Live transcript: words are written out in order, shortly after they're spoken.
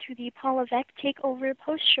to the Paul Levesque Takeover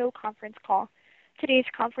post-show conference call. Today's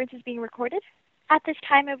conference is being recorded. At this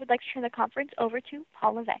time, I would like to turn the conference over to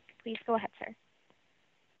Paul Levesque. Please go ahead, sir.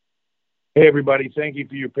 Hey, everybody. Thank you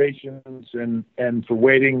for your patience and for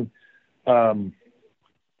waiting.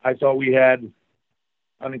 I thought we had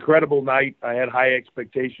an incredible night. I had high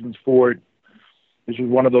expectations for it. This was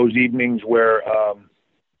one of those evenings where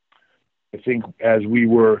I think as we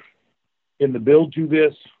were in the build to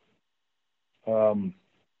this,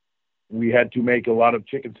 we had to make a lot of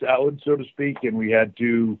chicken salad, so to speak, and we had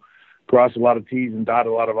to cross a lot of T's and dot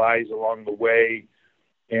a lot of I's along the way.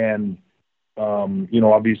 And,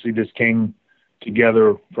 obviously this came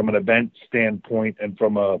together from an event standpoint and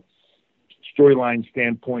from a storyline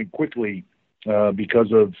standpoint quickly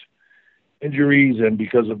because of injuries and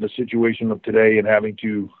because of the situation of today and having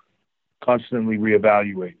to constantly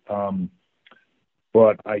reevaluate.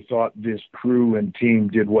 But I thought this crew and team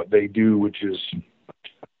did what they do, which is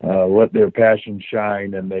let their passion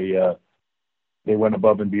shine, and they went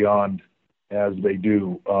above and beyond as they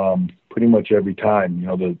do pretty much every time.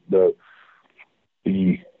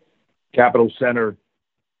 The Capitol Center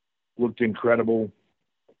looked incredible.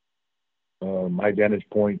 My vantage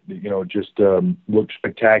point, just looked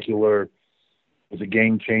spectacular. It was a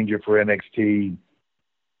game changer for NXT.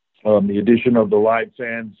 The addition of the live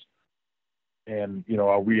fans, and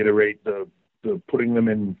I'll reiterate the putting them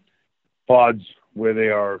in pods where they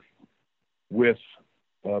are with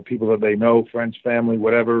people that they know, friends, family,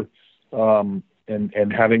 whatever,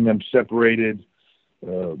 and having them separated,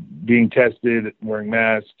 being tested, wearing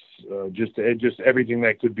masks, just everything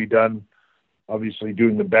that could be done. Obviously,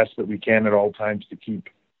 doing the best that we can at all times to keep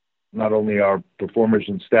not only our performers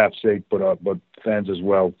and staff safe, but fans as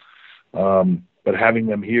well. But having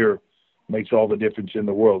them here makes all the difference in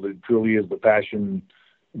the world. It truly is the passion.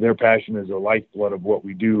 Their passion is the lifeblood of what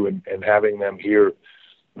we do, and having them here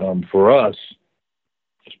for us,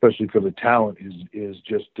 especially for the talent, is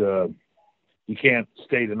just you can't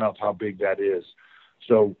state enough how big that is.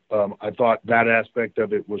 So I thought that aspect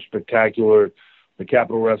of it was spectacular. The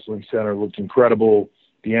Capitol Wrestling Center looked incredible.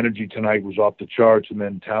 The energy tonight was off the charts, and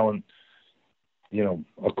then talent,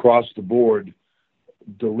 across the board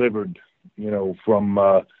delivered, from,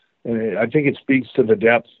 and I think it speaks to the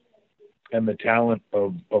depth and the talent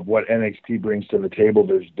of what NXT brings to the table.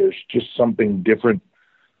 There's just something different,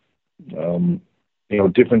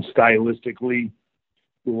 different stylistically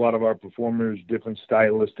to a lot of our performers, different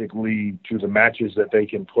stylistically to the matches that they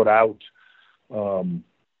can put out.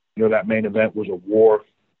 That main event was a war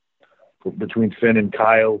between Finn and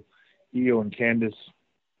Kyle, Io and Candice,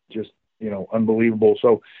 just, unbelievable.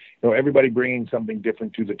 So, everybody bringing something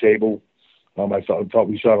different to the table. I thought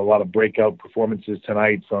we saw a lot of breakout performances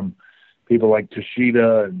tonight from people like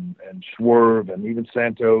Kushida and Swerve and even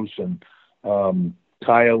Santos and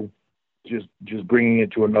Kyle, just bringing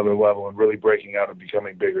it to another level and really breaking out and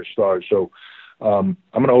becoming bigger stars. So I'm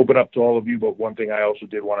going to open up to all of you, but one thing I also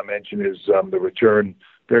did want to mention is the return,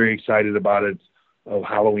 very excited about it, of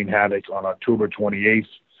Halloween Havoc on October 28th,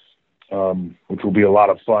 which will be a lot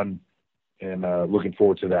of fun, and looking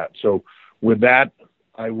forward to that. So with that,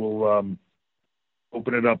 I will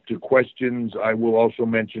open it up to questions. I will also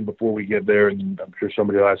mention before we get there, and I'm sure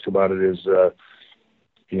somebody will ask about it, is,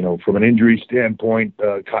 from an injury standpoint,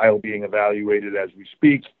 Kyle being evaluated as we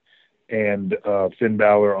speak, and Finn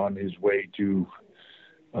Balor on his way to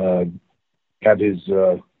have his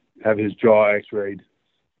jaw x-rayed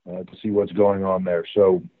to see what's going on there.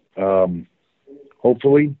 So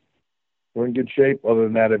hopefully we're in good shape. Other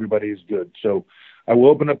than that, everybody is good. So I will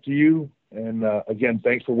open up to you. And again,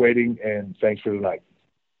 thanks for waiting, and thanks for tonight.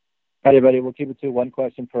 Hi, everybody. We'll keep it to one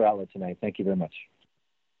question per outlet tonight. Thank you very much.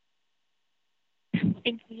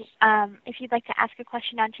 Thank you. If you'd like to ask a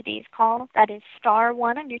question on today's call, that is *1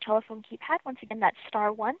 on your telephone keypad. Once again, that's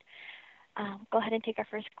 *1. Go ahead and take our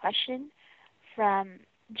first question from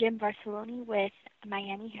Jim Barceloni with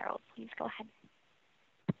Miami Herald. Please go ahead.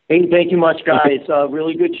 Hey, thank you much, guys.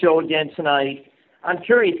 Really good show again tonight. I'm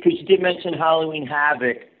curious because you did mention Halloween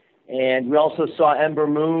Havoc, and we also saw Ember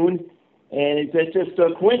Moon. And is that just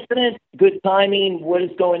a coincidence? Good timing? What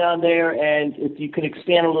is going on there? And if you can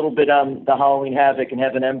expand a little bit on the Halloween Havoc and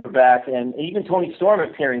having Ember back, and even Toni Storm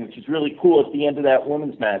appearing, which is really cool at the end of that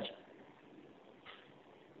women's match.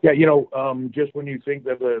 Yeah, just when you think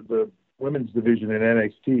that the women's division in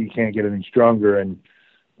NXT can't get any stronger, and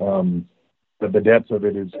the depth of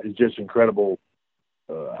it is just incredible.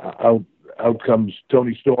 Out comes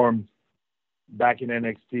Toni Storm back in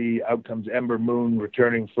NXT. Out comes Ember Moon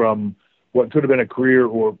returning from what could have been a career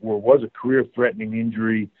or was a career-threatening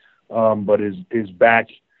injury, but is back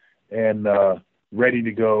and ready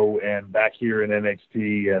to go and back here in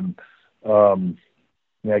NXT. And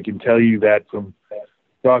I can tell you that from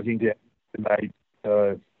talking to her tonight,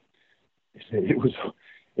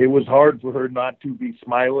 it was hard for her not to be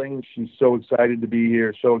smiling. She's so excited to be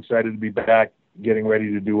here, so excited to be back, getting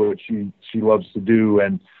ready to do what she loves to do.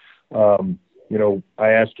 And I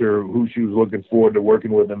asked her who she was looking forward to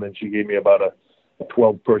working with, and then she gave me about a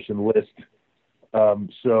 12-person list.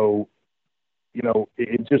 So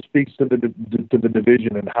it just speaks to the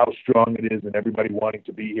division and how strong it is, and everybody wanting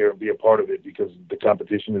to be here and be a part of it, because the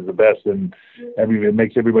competition is the best, and it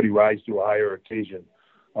makes everybody rise to a higher occasion.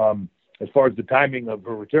 As far as the timing of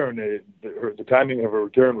her return, the timing of her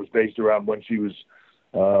return was based around when she was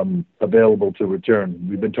available to return.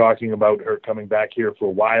 We've been talking about her coming back here for a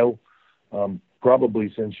while,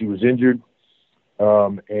 probably since she was injured,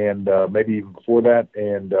 and maybe even before that.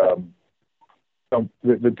 And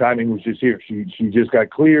the timing was just here. She just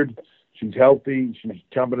got cleared. She's healthy. She's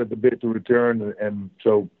chomping at the bit to return, and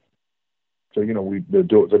so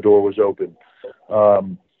the door was open.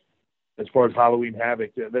 As far as Halloween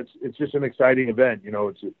Havoc, it's just an exciting event.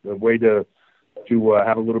 It's a way to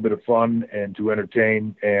have a little bit of fun and to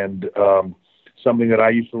entertain, and something that I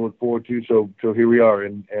used to look forward to. So here we are,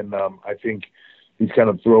 and I think these kind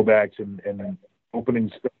of throwbacks and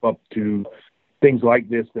opening stuff up to things like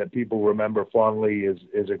this that people remember fondly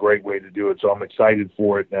is a great way to do it. So I'm excited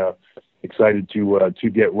for it now, excited to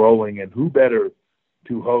get rolling. And who better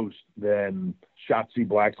to host than Shotzi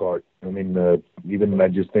Blackheart? I mean, even I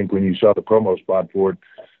just think when you saw the promo spot for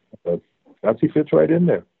it, Shotzi fits right in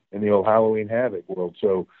there in the old Halloween Havoc world.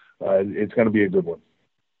 So it's going to be a good one.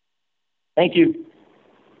 Thank you.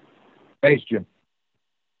 Thanks, Jim.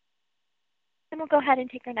 And we'll go ahead and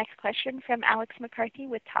take our next question from Alex McCarthy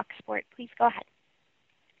with TalkSport. Please go ahead.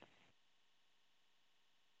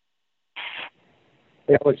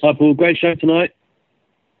 Hey, Alex. Hi, Paul. Great show tonight.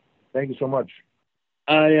 Thank you so much.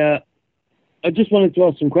 I just wanted to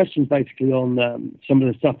ask some questions basically on some of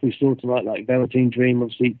the stuff we saw tonight, like Velveteen Dream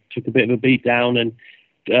obviously took a bit of a beat down, and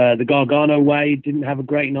the Gargano Way didn't have a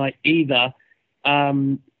great night either.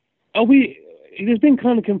 There's been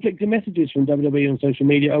kind of conflicting messages from WWE on social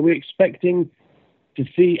media. Are we expecting to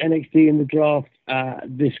see NXT in the draft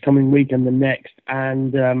this coming week and the next?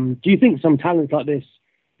 And do you think some talents like this,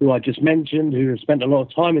 who I just mentioned, who have spent a lot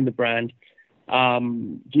of time in the brand,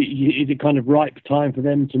 is it kind of ripe time for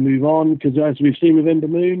them to move on? Because as we've seen with Ember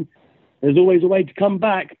Moon, there's always a way to come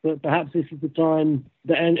back, but perhaps this is the time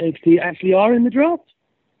that NXT actually are in the draft?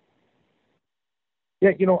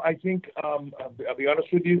 Yeah, I think, I'll be honest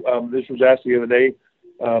with you, this was asked the other day.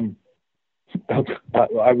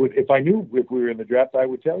 I would, if I knew if we were in the draft, I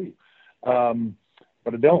would tell you.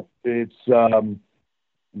 But I don't. It's,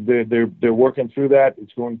 they're working through that.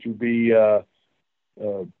 It's going to be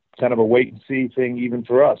kind of a wait and see thing even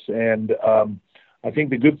for us. And I think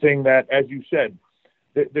the good thing that, as you said,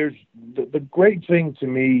 there's the great thing to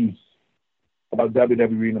me about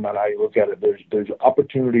WWE, no matter how you look at it, there's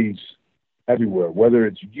opportunities everywhere, whether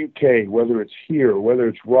it's UK, whether it's here, whether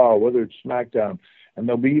it's Raw, whether it's SmackDown, and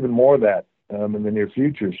there'll be even more of that in the near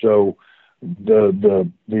future. So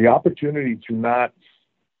the opportunity to not,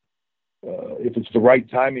 if it's the right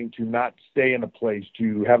timing, to not stay in a place,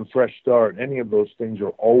 to have a fresh start, any of those things are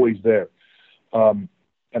always there, and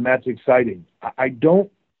that's exciting. I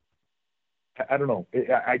don't know.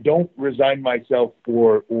 I don't resign myself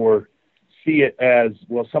or see it as,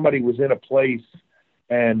 well, somebody was in a place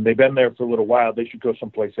and they've been there for a little while, they should go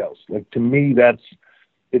someplace else. Like, to me, that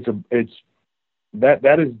is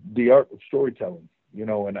the art of storytelling,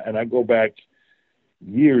 and I go back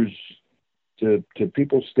years to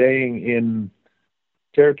people staying in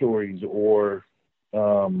territories or,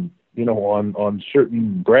 on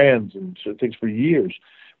certain brands and certain things for years.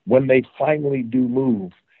 When they finally do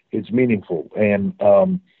move, it's meaningful. And,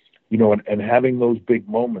 and having those big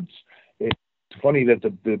moments. It's funny that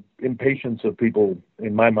the impatience of people,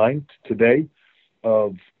 in my mind today,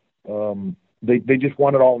 of they just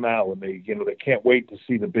want it all now, and they can't wait to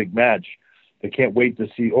see the big match. They can't wait to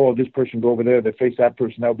see, this person go over there, they face that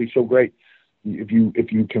person, that would be so great. If you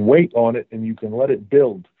can wait on it and you can let it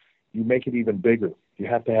build, you make it even bigger. You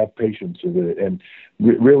have to have patience with it, and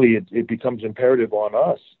really it becomes imperative on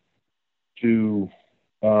us to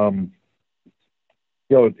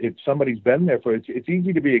if somebody's been there for it, it's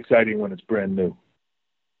easy to be exciting when it's brand new.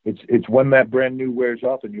 It's when that brand new wears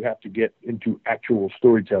off and you have to get into actual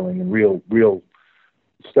storytelling and real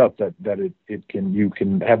stuff that you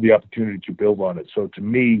can have the opportunity to build on it. So to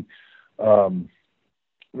me, I'm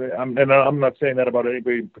not saying that about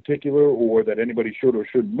anybody in particular or that anybody should or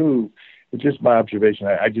shouldn't move. It's just my observation.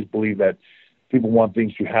 I just believe that people want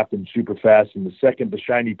things to happen super fast. And the second the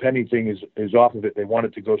shiny penny thing is off of it, they want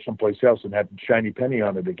it to go someplace else and have the shiny penny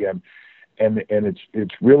on it again. And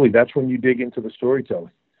it's really, that's when you dig into the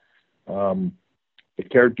storytelling. The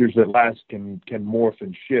characters that last can morph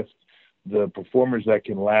and shift. The performers that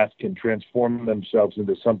can last can transform themselves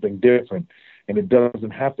into something different. And it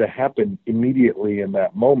doesn't have to happen immediately in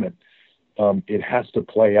that moment. It has to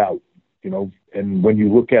play out, And when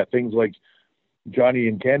you look at things like Johnny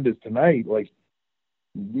and Candace tonight,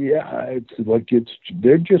 they're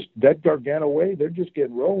just that Gargano way. They're just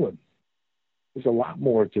getting rolling. There's a lot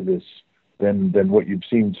more to this than what you've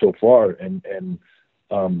seen so far, and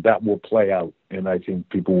that will play out. And I think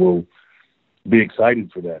people will be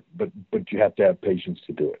excited for that. But you have to have patience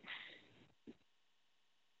to do it.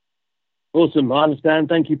 Awesome. I understand.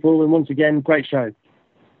 Thank you, Paul. And once again, great show.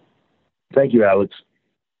 Thank you, Alex.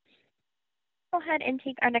 Go ahead and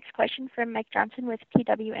take our next question from Mike Johnson with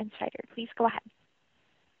PW Insider. Please go ahead.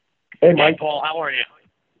 Hey, Mike. Hey, Paul. How are you?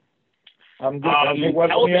 I'm good.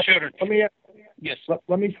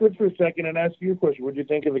 Let me switch for a second and ask you a question. What do you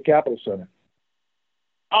think of the Capitol Center?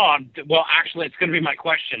 Oh, well, actually, it's going to be my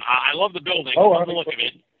question. I love the building. I love the look of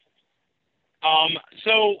it.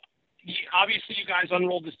 So, obviously, you guys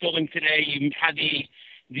unrolled this building today. You had the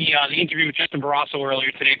interview with Justin Barrasso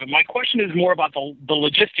earlier today. But my question is more about the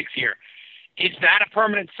logistics here. Is that a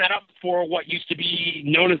permanent setup for what used to be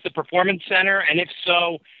known as the Performance Center? And if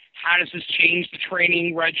so, how does this change the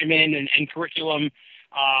training regimen and curriculum?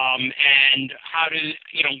 And how does,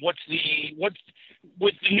 what's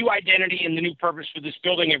with the new identity and the new purpose for this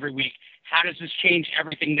building every week, how does this change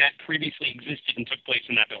everything that previously existed and took place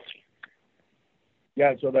in that building?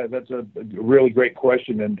 Yeah, so that's a really great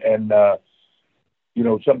question, and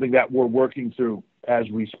something that we're working through as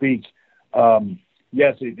we speak.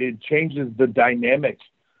 Yes, it changes the dynamic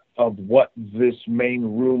of what this main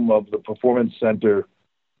room of the Performance Center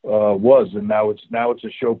was, and now it's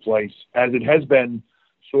a show place, as it has been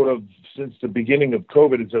sort of since the beginning of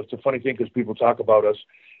COVID. It's a funny thing because people talk about us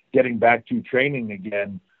getting back to training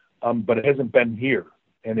again, but it hasn't been here,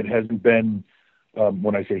 and it hasn't been.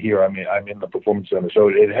 When I say here, I mean I'm in the Performance Center, so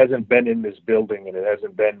it hasn't been in this building, and it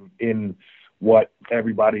hasn't been in what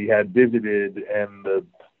everybody had visited and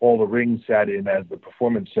all the rings sat in as the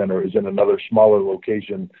Performance Center is in another smaller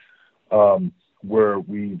location where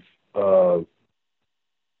we've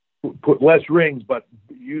put less rings, but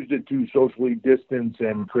used it to socially distance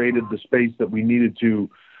and created the space that we needed to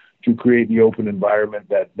create the open environment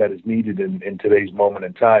that is needed in today's moment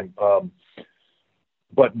in time.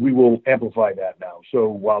 But we will amplify that now. So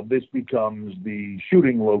while this becomes the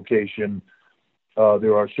shooting location,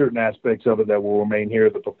 there are certain aspects of it that will remain here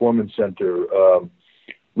at the Performance Center,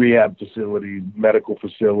 rehab facility, medical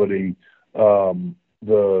facility,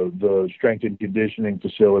 the strength and conditioning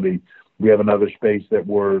facility. We have another space that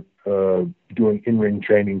we're doing in-ring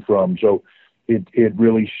training from. So it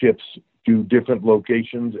really shifts to different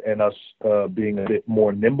locations, and us being a bit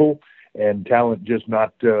more nimble, and talent just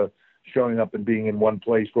not showing up and being in one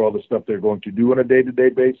place for all the stuff they're going to do on a day-to-day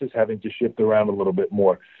basis, having to shift around a little bit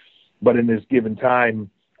more. But in this given time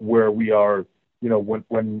where we are,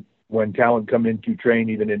 when talent come in to train,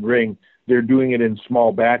 even in ring, they're doing it in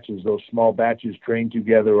small batches. Those small batches train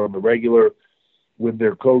together on the regular with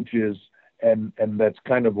their coaches, and that's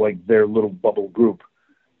kind of like their little bubble group.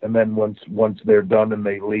 And then once they're done and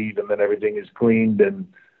they leave, and then everything is cleaned and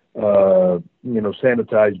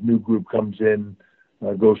sanitized, new group comes in,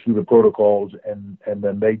 goes through the protocols, and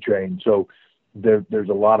then they train. So there's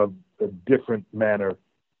a lot of a different manner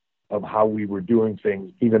of how we were doing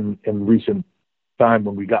things, even in recent time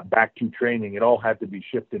when we got back to training. It all had to be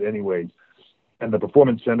shifted anyways. And the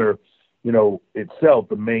Performance Center, itself,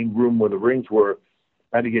 the main room where the rings were,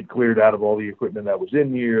 had to get cleared out of all the equipment that was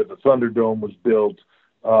in here. The Thunderdome was built.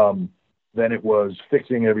 Then it was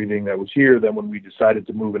fixing everything that was here. Then when we decided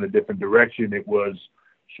to move in a different direction, it was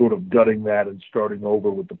sort of gutting that and starting over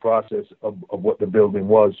with the process of what the building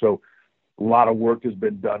was. So a lot of work has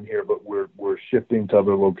been done here, but we're shifting to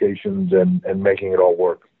other locations and making it all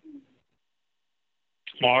work.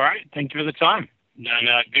 All right. Thank you for the time. And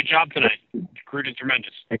good job tonight. Crew is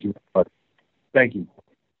tremendous. Thank you. Thank you.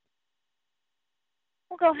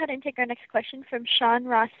 We'll go ahead and take our next question from Sean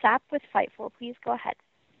Ross Sapp with Fightful. Please go ahead.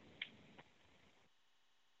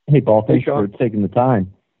 Hey, Paul. Thanks Sean. for taking the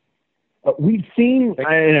time. We've seen,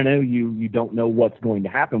 I don't know, you don't know what's going to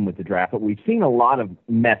happen with the draft, but we've seen a lot of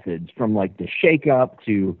methods, from like the shake-up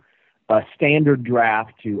to a standard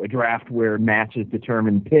draft to a draft where matches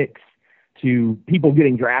determine picks to people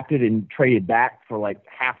getting drafted and traded back for like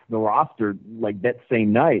half the roster like that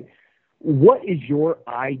same night. what is your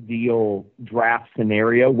ideal draft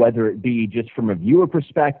scenario, whether it be just from a viewer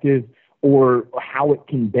perspective or how it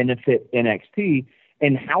can benefit NXT?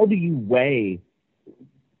 And how do you weigh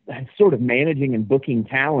sort of managing and booking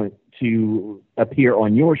talent to appear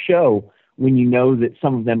on your show when you know that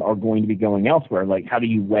some of them are going to be going elsewhere? Like, how do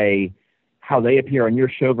you weigh how they appear on your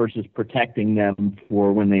show versus protecting them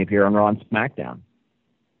for when they appear on Raw and SmackDown?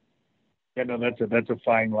 Yeah, no, that's a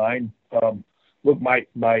fine line. Look,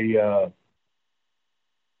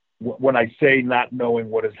 when I say not knowing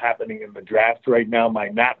what is happening in the draft right now, my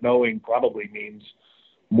not knowing probably means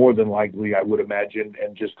more than likely, I would imagine,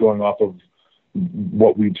 and just going off of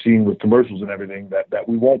what we've seen with commercials and everything, that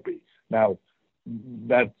we won't be. Now,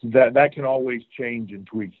 that can always change and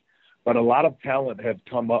tweak, but a lot of talent have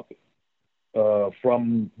come up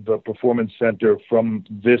from the Performance Center, from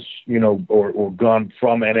this, or gone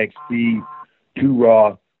from NXT to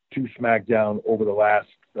Raw to SmackDown over the last,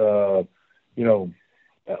 over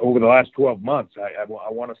the last 12 months. I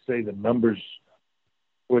want to say the numbers,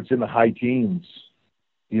 it's in the high teens,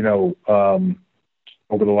 over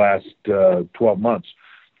the last 12 months.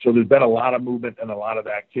 So there's been a lot of movement and a lot of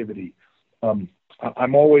activity. I'm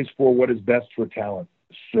always for what is best for talent.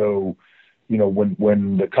 So,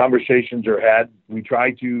 when the conversations are had, we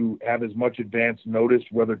try to have as much advance notice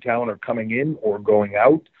whether talent are coming in or going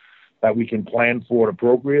out, that we can plan for it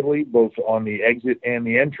appropriately, both on the exit and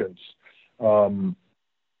the entrance, for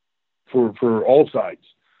all sides.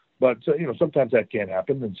 But sometimes that can't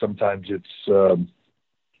happen, and sometimes it's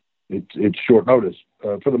short notice.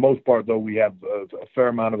 For the most part, though, we have a fair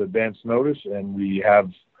amount of advance notice, and we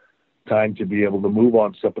have time to be able to move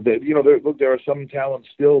on stuff. But there are some talents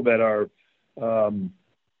still that are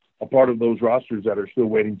a part of those rosters that are still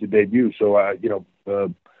waiting to debut. So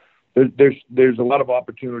there's a lot of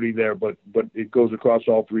opportunity there, but it goes across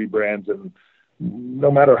all three brands, and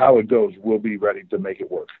no matter how it goes, we'll be ready to make it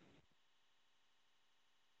work.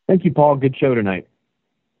 Thank you, Paul. Good show tonight.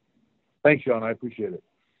 Thanks, Sean. I appreciate it.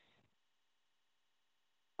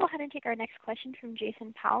 Go ahead and take our next question from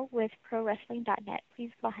Jason Powell with ProWrestling.net.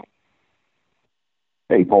 Please go ahead.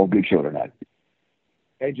 Hey, Paul. Good show tonight.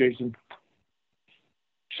 Hey, Jason.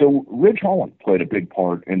 So Ridge Holland played a big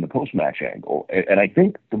part in the post-match angle, and I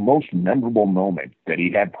think the most memorable moment that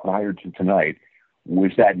he had prior to tonight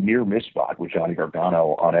was that near-miss spot with Johnny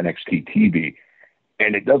Gargano on NXT TV,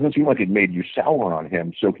 and it doesn't seem like it made you sour on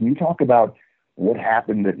him. So can you talk about what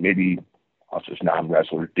happened that maybe us as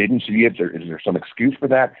non-wrestlers didn't see it? Is there some excuse for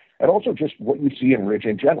that? And also just what you see in Ridge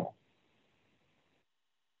in general.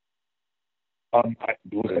 I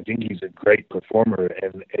think he's a great performer,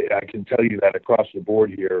 and I can tell you that across the board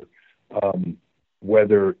here,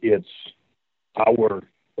 whether it's our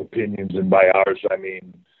opinions, and by ours I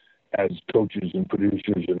mean as coaches and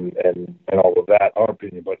producers and all of that, our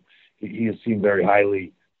opinion, but he is seen very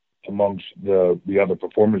highly amongst the other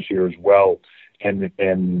performers here as well, and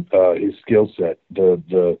his skill set.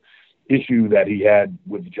 The issue that he had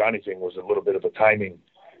with the Johnny thing was a little bit of a timing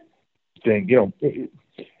thing.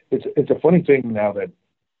 It's a funny thing now that,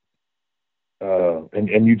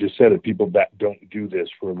 and you just said it, people that don't do this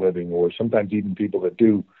for a living, or sometimes even people that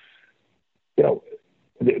do,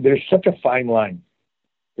 there's such a fine line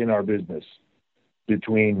in our business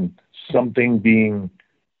between something being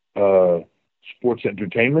sports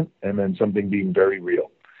entertainment and then something being very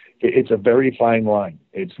real. It's a very fine line.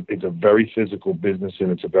 It's a very physical business,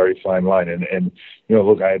 and it's a very fine line. And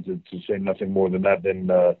look, I had to say nothing more than that than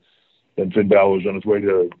Finn Balor was on his way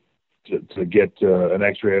to get an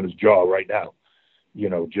X-ray on his jaw right now,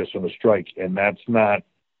 just on a strike, and that's no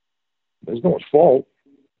one's fault.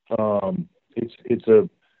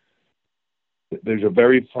 There's a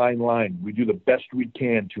very fine line. We do the best we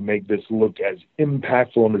can to make this look as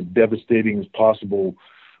impactful and as devastating as possible,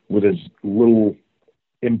 with as little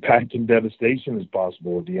impact and devastation as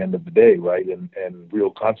possible at the end of the day, right? And real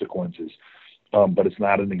consequences. But it's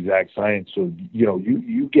not an exact science. So,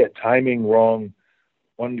 you get timing wrong.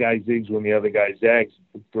 One guy zigs when the other guy zags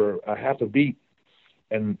for a half a beat,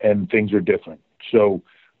 and things are different. So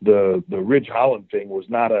the Ridge Holland thing was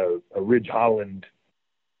not a Ridge Holland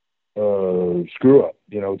screw up.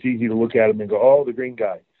 It's easy to look at him and go, oh, the green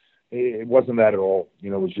guy. It wasn't that at all.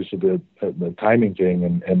 It was just the timing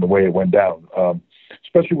thing and the way it went down,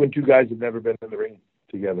 especially when two guys have never been in the ring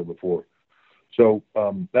together before. So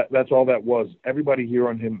that's all that was. Everybody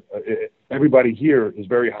here is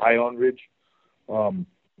very high on Ridge.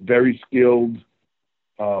 Very skilled,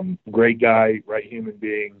 great guy, right human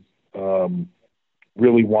being,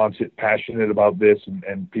 really wants it, passionate about this,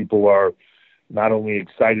 and people are not only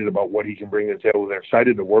excited about what he can bring to the table, they're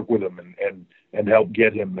excited to work with him and help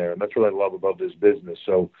get him there. And that's what I love about this business.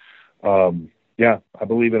 So yeah, I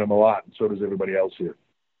believe in him a lot, and so does everybody else here.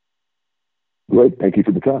 Great. Thank you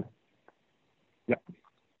for the time. Yeah.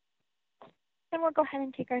 And we'll go ahead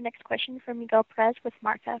and take our next question from Miguel Perez with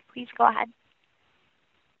Marca. Please go ahead.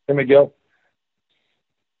 Hey, Miguel.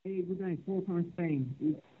 Hey, good night. Paul from Spain.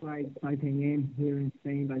 It's like 5 a.m. here in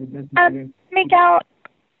Spain by the best. Miguel,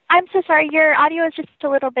 I'm so sorry. Your audio is just a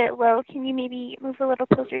little bit low. Can you maybe move a little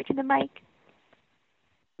closer to the mic?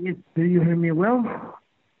 Yes. Do you hear me well?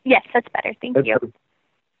 Yes, that's better. Thank you.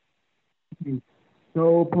 Okay.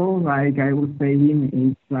 So, Paul, like I was saying,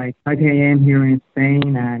 it's like 5 a.m. here in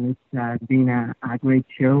Spain, and it's been a great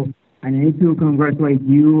show. And I need to congratulate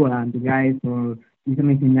you and the guys for this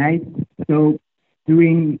amazing night. So,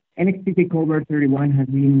 during NXT TakeOver 31 has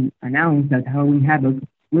been announced that Halloween Havoc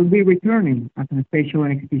will be returning as a special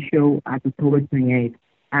NXT show at October 28th.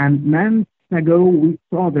 And months ago, we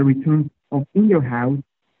saw the return of In Your House.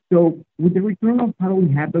 So, with the return of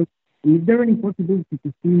Halloween Havoc, is there any possibility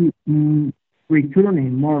to see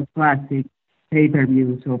returning more classic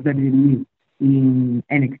pay-per-views of WWE in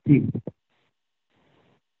NXT?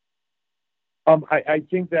 I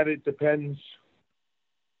think that it depends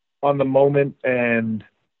on the moment and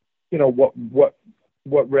what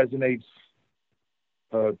resonates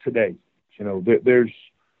today. There's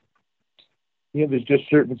just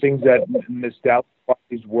certain things that nostalgia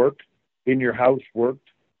work. In Your House worked.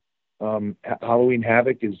 Halloween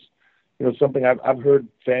Havoc is something I've heard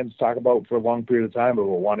fans talk about for a long period of time, but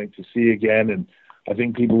we're wanting to see again, and I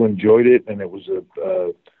think people enjoyed it, and it was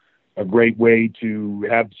a great way to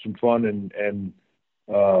have some fun and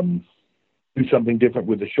do something different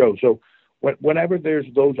with the show. So whenever there's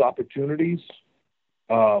those opportunities,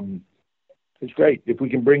 it's great. If we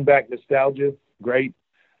can bring back nostalgia, great.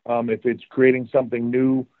 If it's creating something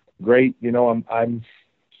new, great. I'm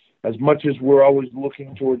as much as we're always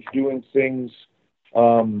looking towards doing things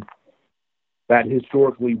that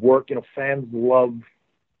historically work. Fans love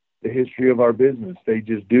the history of our business. They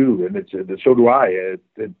just do, and so do I.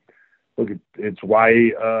 It's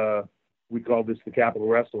why we call this the Capitol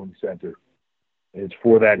Wrestling Center. It's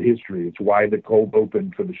for that history. It's why the cold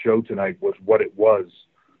open for the show tonight was what it was.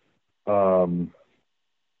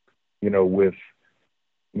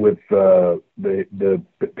 With the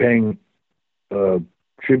paying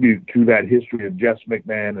tribute to that history of Jess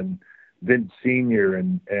McMahon and Vince Sr.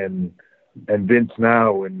 and Vince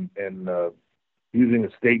now and using a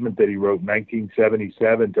statement that he wrote in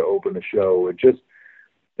 1977 to open the show.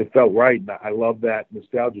 It felt right, and I love that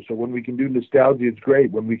nostalgia. So when we can do nostalgia, it's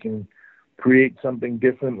great. When we can create something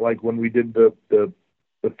different, like when we did the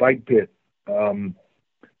Fight Pit,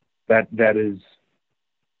 that is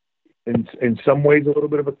in some ways a little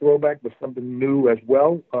bit of a throwback, but something new as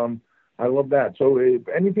well. I love that. So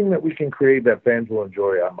anything that we can create that fans will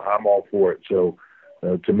enjoy, I'm all for it. So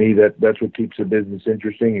to me, that's what keeps the business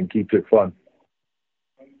interesting and keeps it fun.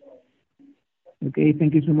 Okay,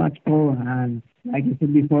 thank you so much, Paul. And like I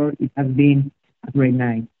said before, it has been a great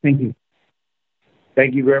night. Thank you.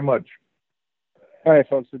 Thank you very much. All right,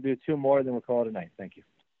 folks, we'll do 2 more, then we'll call it a night. Thank you.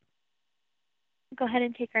 Go ahead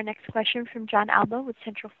and take our next question from John Alba with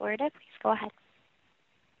Central Florida. Please go ahead.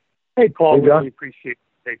 Hey, Paul. Hey, John. Really appreciate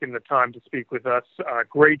you taking the time to speak with us.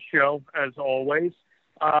 Great show, as always.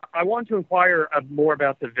 I want to inquire more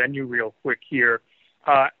about the venue real quick here.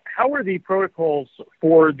 How are the protocols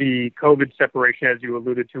for the COVID separation, as you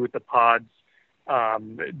alluded to with the pods,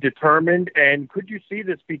 determined? And could you see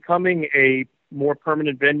this becoming a more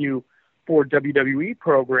permanent venue for WWE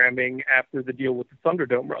programming after the deal with the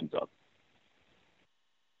Thunderdome runs up?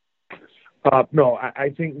 No, I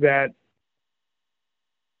think that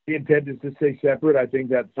the intent is to stay separate. I think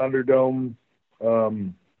that Thunderdome,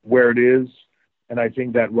 where it is, and I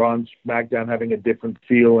think that Raw and SmackDown having a different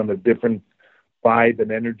feel and a different vibe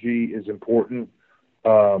and energy is important.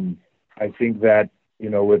 I think that,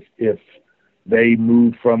 if they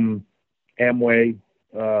move from Amway,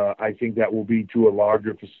 I think that will be to a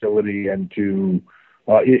larger facility and to,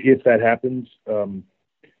 if that happens,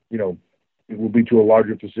 it will be to a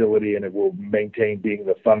larger facility and it will maintain being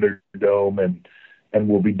the Thunderdome and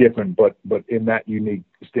will be different, but in that unique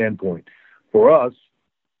standpoint. For us,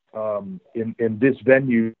 in this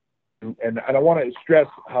venue, and I want to stress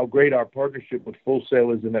how great our partnership with Full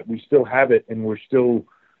Sail is, in that we still have it and we're still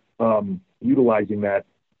utilizing that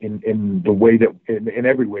in the way that in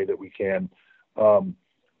every way that we can.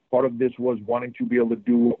 Part of this was wanting to be able to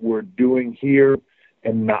do what we're doing here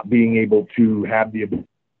and not being able to have the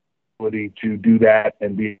ability to do that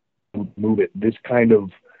and be able to move it. This kind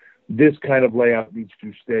of layout needs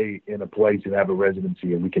to stay in a place and have a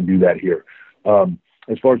residency, and we can do that here.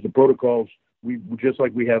 As far as the protocols, we just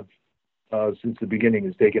like we have since the beginning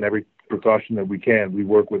has taken every precaution that we can. We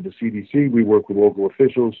work with the CDC, we work with local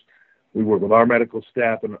officials, we work with our medical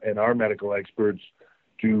staff and our medical experts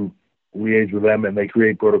to liaise with them, and they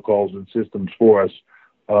create protocols and systems for us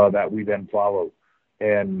that we then follow.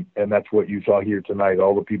 And that's what you saw here tonight.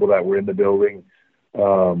 All the people that were in the building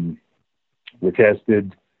were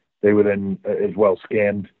tested. They were then as well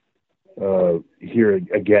scanned here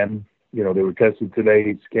again. You know, they were tested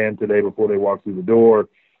today, scanned today before they walked through the door.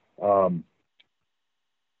 You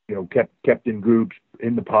know, kept in groups,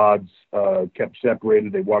 in the pods, kept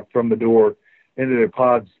separated. They walked from the door into their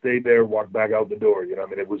pods, stayed there, walked back out the door. You know, I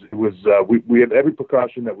mean, it was we have every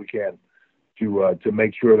precaution that we can to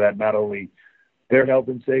make sure that not only their health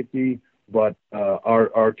and safety, but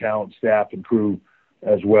our talent, staff, and crew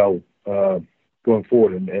as well going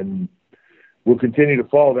forward. And we'll continue to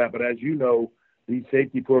follow that. But as you know, these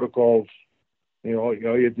safety protocols, you know, all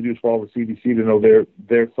you have to do is follow the CDC to know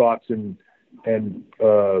their thoughts and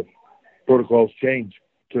protocols change.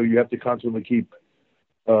 So you have to constantly keep,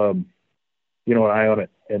 you know, an eye on it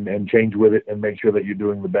and change with it and make sure that you're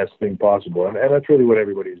doing the best thing possible. And that's really what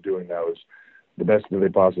everybody's doing now, is the best that they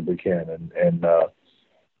possibly can. And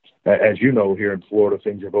as you know, here in Florida,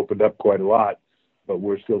 things have opened up quite a lot, but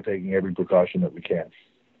we're still taking every precaution that we can.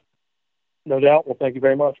 No doubt. Well, thank you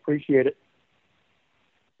very much. Appreciate it.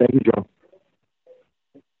 Thank you, John.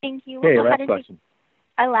 Thank you. Hey, We'll go last ahead and question.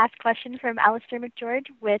 our last question from Alistair McGeorge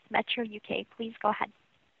with Metro UK. Please go ahead.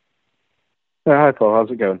 Hi, Paul.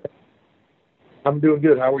 How's it going? I'm doing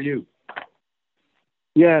good. How are you?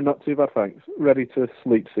 Yeah, not too bad, thanks. Ready to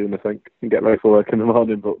sleep soon, I think, and get ready for work in the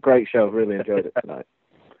morning. But great show. Really enjoyed it tonight.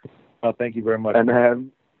 Oh, thank you very much. And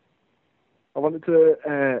I wanted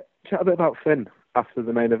to chat a bit about Finn after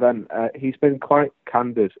the main event. He's been quite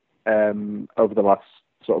candid over the last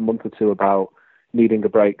sort of month or two about needing a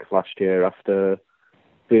break last year after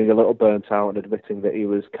being a little burnt out and admitting that he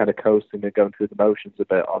was kind of coasting and going through the motions a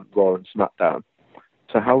bit on Raw and SmackDown.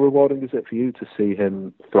 So how rewarding is it for you to see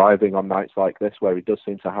him thriving on nights like this, where he does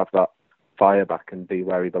seem to have that fire back and be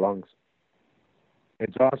where he belongs?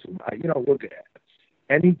 It's awesome. You know, look,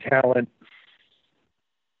 any talent,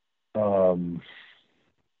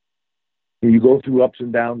 you go through ups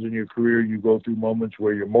and downs in your career. You go through moments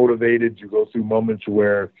where you're motivated. You go through moments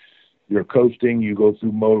where you're coasting. You go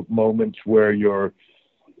through moments where you're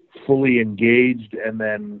fully engaged, and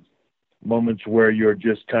then moments where you're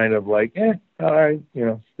just kind of like, all right, you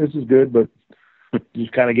know, this is good, but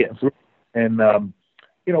just kind of getting through. And,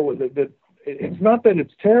 you know, it's not that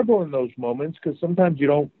it's terrible in those moments, because sometimes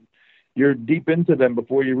you're deep into them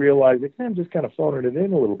before you realize it. I'm just kind of phoning it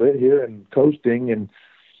in a little bit here and coasting. And,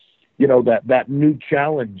 you know, that new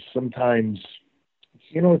challenge sometimes,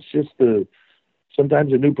 you know, it's just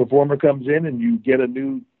sometimes a new performer comes in and you get a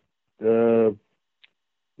new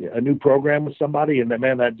program with somebody, and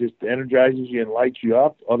that just energizes you and lights you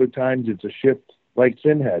up. Other times it's a shift like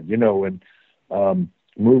Finn had, you know, and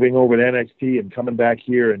moving over to NXT and coming back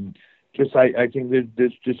here, and just I think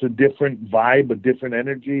there's just a different vibe, a different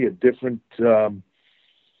energy, a different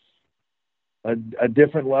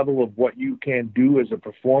level of what you can do as a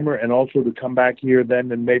performer, and also to come back here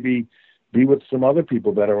then and maybe be with some other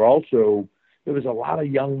people that are also. There's a lot of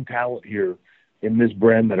young talent here in this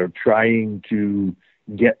brand that are trying to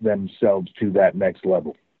get themselves to that next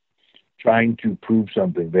level, trying to prove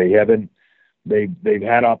something. They've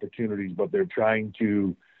had opportunities, but they're trying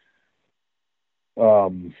to,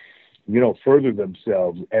 you know, further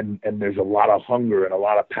themselves. And there's a lot of hunger and a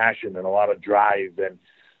lot of passion and a lot of drive. And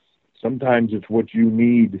sometimes it's what you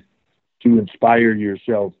need to inspire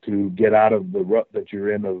yourself to get out of the rut that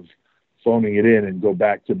you're in of phoning it in and go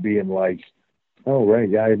back to being like, oh, right,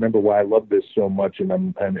 yeah, I remember why I love this so much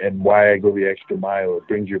and why I go the extra mile. It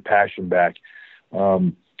brings your passion back.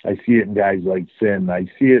 I see it in guys like Finn. I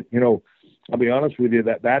see it, you know, I'll be honest with you,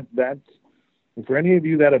 that's for any of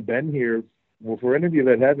you that have been here, well, for any of you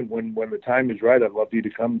that haven't, when the time is right, I'd love you to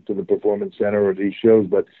come to the Performance Center or these shows.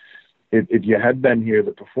 But if you had been here,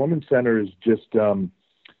 the Performance Center is just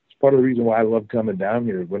it's part of the reason why I love coming down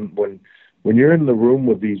here. When you're in the room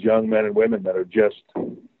with these young men and women that are just,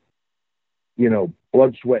 you know,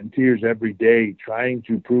 blood, sweat, and tears every day, trying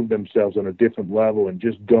to prove themselves on a different level and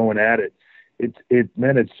just going at it.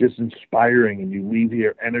 It's just inspiring, and you leave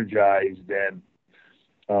here energized and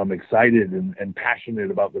excited and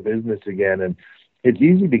passionate about the business again. And it's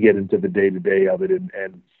easy to get into the day-to-day of it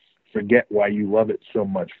and forget why you love it so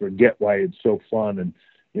much, forget why it's so fun, and,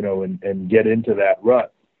 you know, and get into that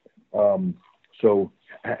rut. So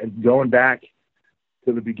going back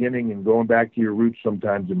to the beginning and going back to your roots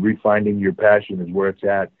sometimes and refinding your passion is where it's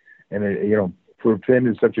at. And, you know, Finn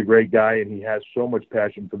is such a great guy, and he has so much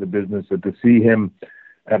passion for the business that to see him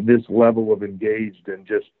at this level of engaged and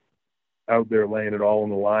just out there laying it all on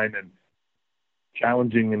the line and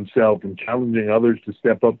challenging himself and challenging others to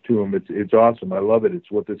step up to him, it's awesome. I love it.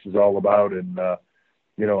 It's what this is all about, and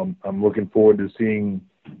you know, I'm looking forward to seeing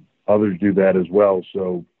others do that as well.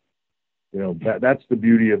 So, you know, that's the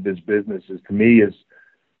beauty of this business. Is to me is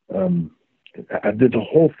the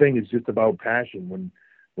whole thing is just about passion.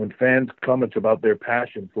 When fans come, it's about their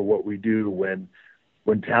passion for what we do. When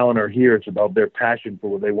talent are here, it's about their passion for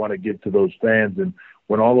what they want to give to those fans. And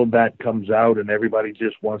when all of that comes out and everybody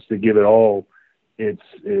just wants to give it all,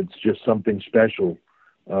 it's just something special.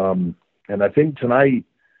 And I think tonight,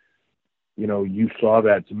 you know, you saw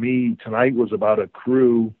that. To me, tonight was about a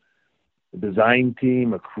crew, a design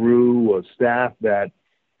team, a crew, a staff that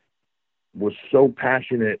was so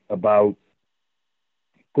passionate about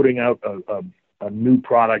putting out a new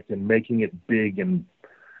product and making it big and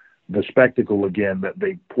the spectacle again, that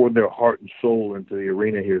they poured their heart and soul into the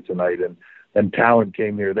arena here tonight. And talent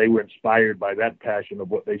came here. They were inspired by that passion of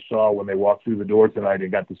what they saw when they walked through the door tonight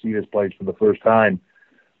and got to see this place for the first time.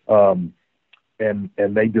 And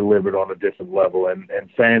they delivered on a different level. And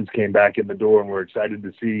fans came back in the door and were excited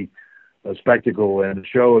to see a spectacle and a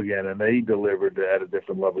show again, and they delivered at a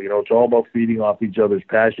different level. You know, it's all about feeding off each other's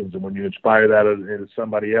passions, and when you inspire that in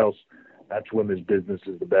somebody else, that's when this business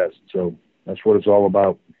is the best. So that's what it's all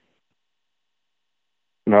about.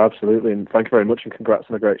 No, absolutely, and thank you very much, and congrats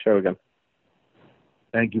on a great show again.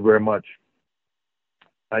 Thank you very much.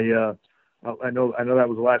 I know that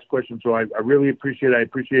was the last question, so I really appreciate it. I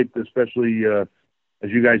appreciate, especially as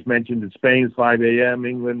you guys mentioned, in Spain, it's 5 a.m.,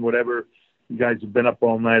 England, whatever. You guys have been up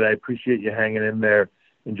all night. I appreciate you hanging in there,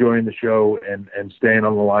 enjoying the show, and staying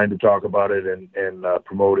on the line to talk about it and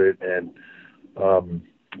promote it and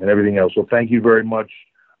everything else. So thank you very much.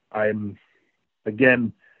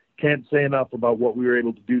 Again, can't say enough about what we were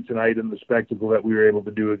able to do tonight and the spectacle that we were able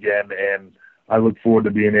to do again. And I look forward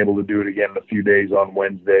to being able to do it again in a few days on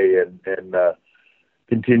Wednesday and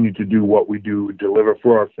continue to do what we do, deliver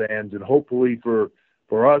for our fans, and hopefully for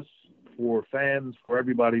us, for fans, for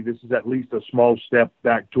everybody, this is at least a small step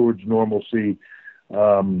back towards normalcy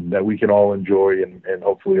that we can all enjoy and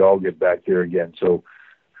hopefully all get back there again. So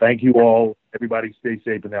thank you all. Everybody stay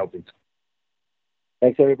safe and healthy.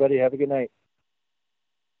 Thanks, everybody. Have a good night.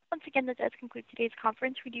 Once again, that does conclude today's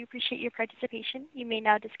conference. We do appreciate your participation. You may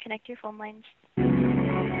now disconnect your phone lines.